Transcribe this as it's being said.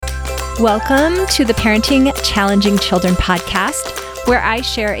Welcome to the Parenting Challenging Children podcast, where I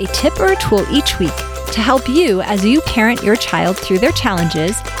share a tip or a tool each week to help you as you parent your child through their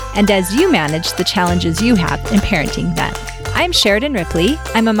challenges and as you manage the challenges you have in parenting them. I'm Sheridan Ripley.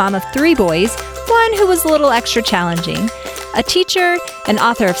 I'm a mom of 3 boys, one who was a little extra challenging, a teacher, an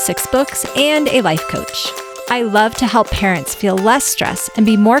author of 6 books, and a life coach. I love to help parents feel less stress and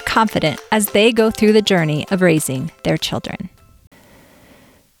be more confident as they go through the journey of raising their children.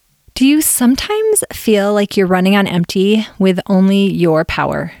 Do you sometimes feel like you're running on empty with only your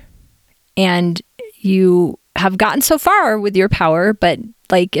power? And you have gotten so far with your power, but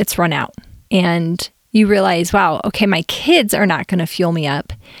like it's run out. And you realize, wow, okay, my kids are not going to fuel me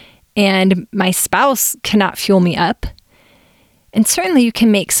up. And my spouse cannot fuel me up. And certainly you can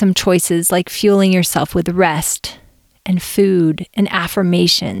make some choices like fueling yourself with rest and food and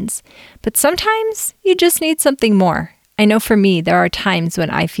affirmations. But sometimes you just need something more. I know for me, there are times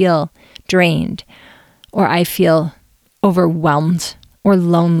when I feel drained or I feel overwhelmed or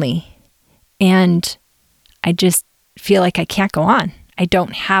lonely. And I just feel like I can't go on. I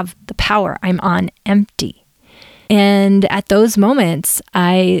don't have the power. I'm on empty. And at those moments,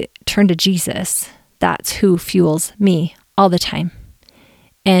 I turn to Jesus. That's who fuels me all the time.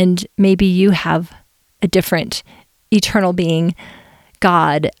 And maybe you have a different eternal being,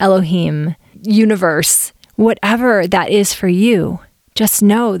 God, Elohim, universe, whatever that is for you. Just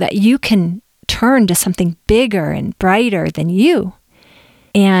know that you can turn to something bigger and brighter than you.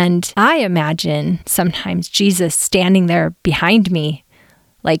 And I imagine sometimes Jesus standing there behind me,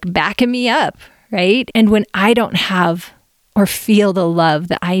 like backing me up, right? And when I don't have or feel the love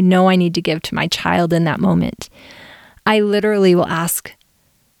that I know I need to give to my child in that moment, I literally will ask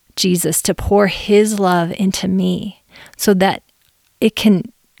Jesus to pour his love into me so that it can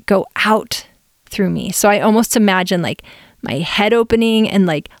go out through me. So I almost imagine like my head opening and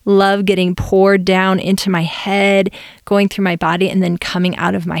like love getting poured down into my head, going through my body, and then coming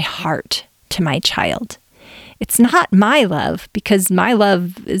out of my heart to my child. It's not my love because my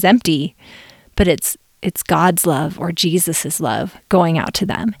love is empty, but it's God's love or Jesus's love going out to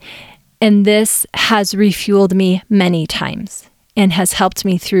them. And this has refueled me many times and has helped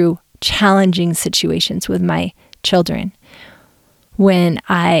me through challenging situations with my children. When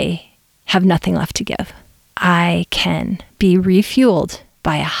I have nothing left to give, I can be refueled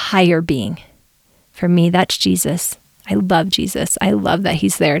by a higher being. For me, that's Jesus. I love Jesus. I love that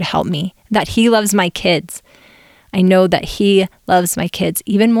he's there to help me, that he loves my kids. I know that he loves my kids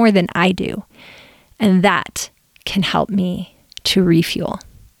even more than I do. And that can help me to refuel.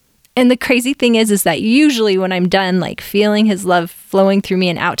 And the crazy thing is that usually when I'm done like feeling his love flowing through me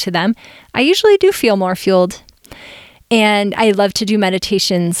and out to them, I usually do feel more fueled. And I love to do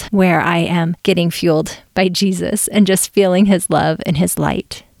meditations where I am getting fueled by Jesus and just feeling his love and his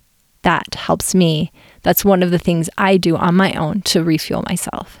light. That helps me. That's one of the things I do on my own to refuel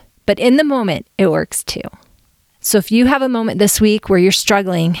myself. But in the moment, it works too. So if you have a moment this week where you're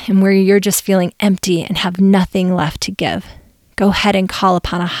struggling and where you're just feeling empty and have nothing left to give, go ahead and call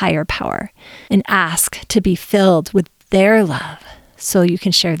upon a higher power and ask to be filled with their love so you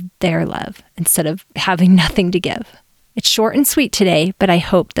can share their love instead of having nothing to give. It's short and sweet today, but I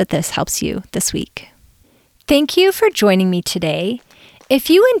hope that this helps you this week. Thank you for joining me today. If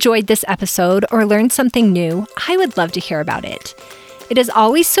you enjoyed this episode or learned something new, I would love to hear about it. It is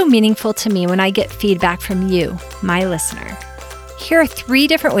always so meaningful to me when I get feedback from you, my listener. Here are 3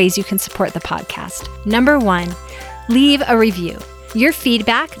 different ways you can support the podcast. Number 1, leave a review. Your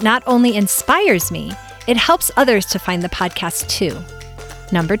feedback not only inspires me, it helps others to find the podcast too.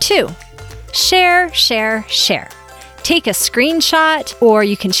 Number 2, share. Take a screenshot, or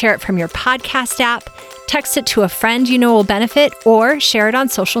you can share it from your podcast app, text it to a friend you know will benefit, or share it on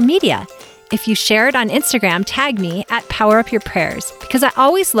social media. If you share it on Instagram, tag me at PowerUpYourPrayers because I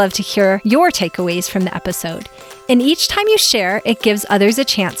always love to hear your takeaways from the episode. And each time you share, it gives others a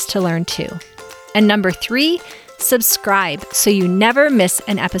chance to learn too. And number 3, subscribe so you never miss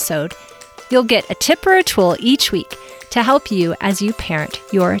an episode. You'll get a tip or a tool each week to help you as you parent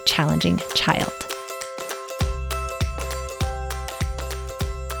your challenging child.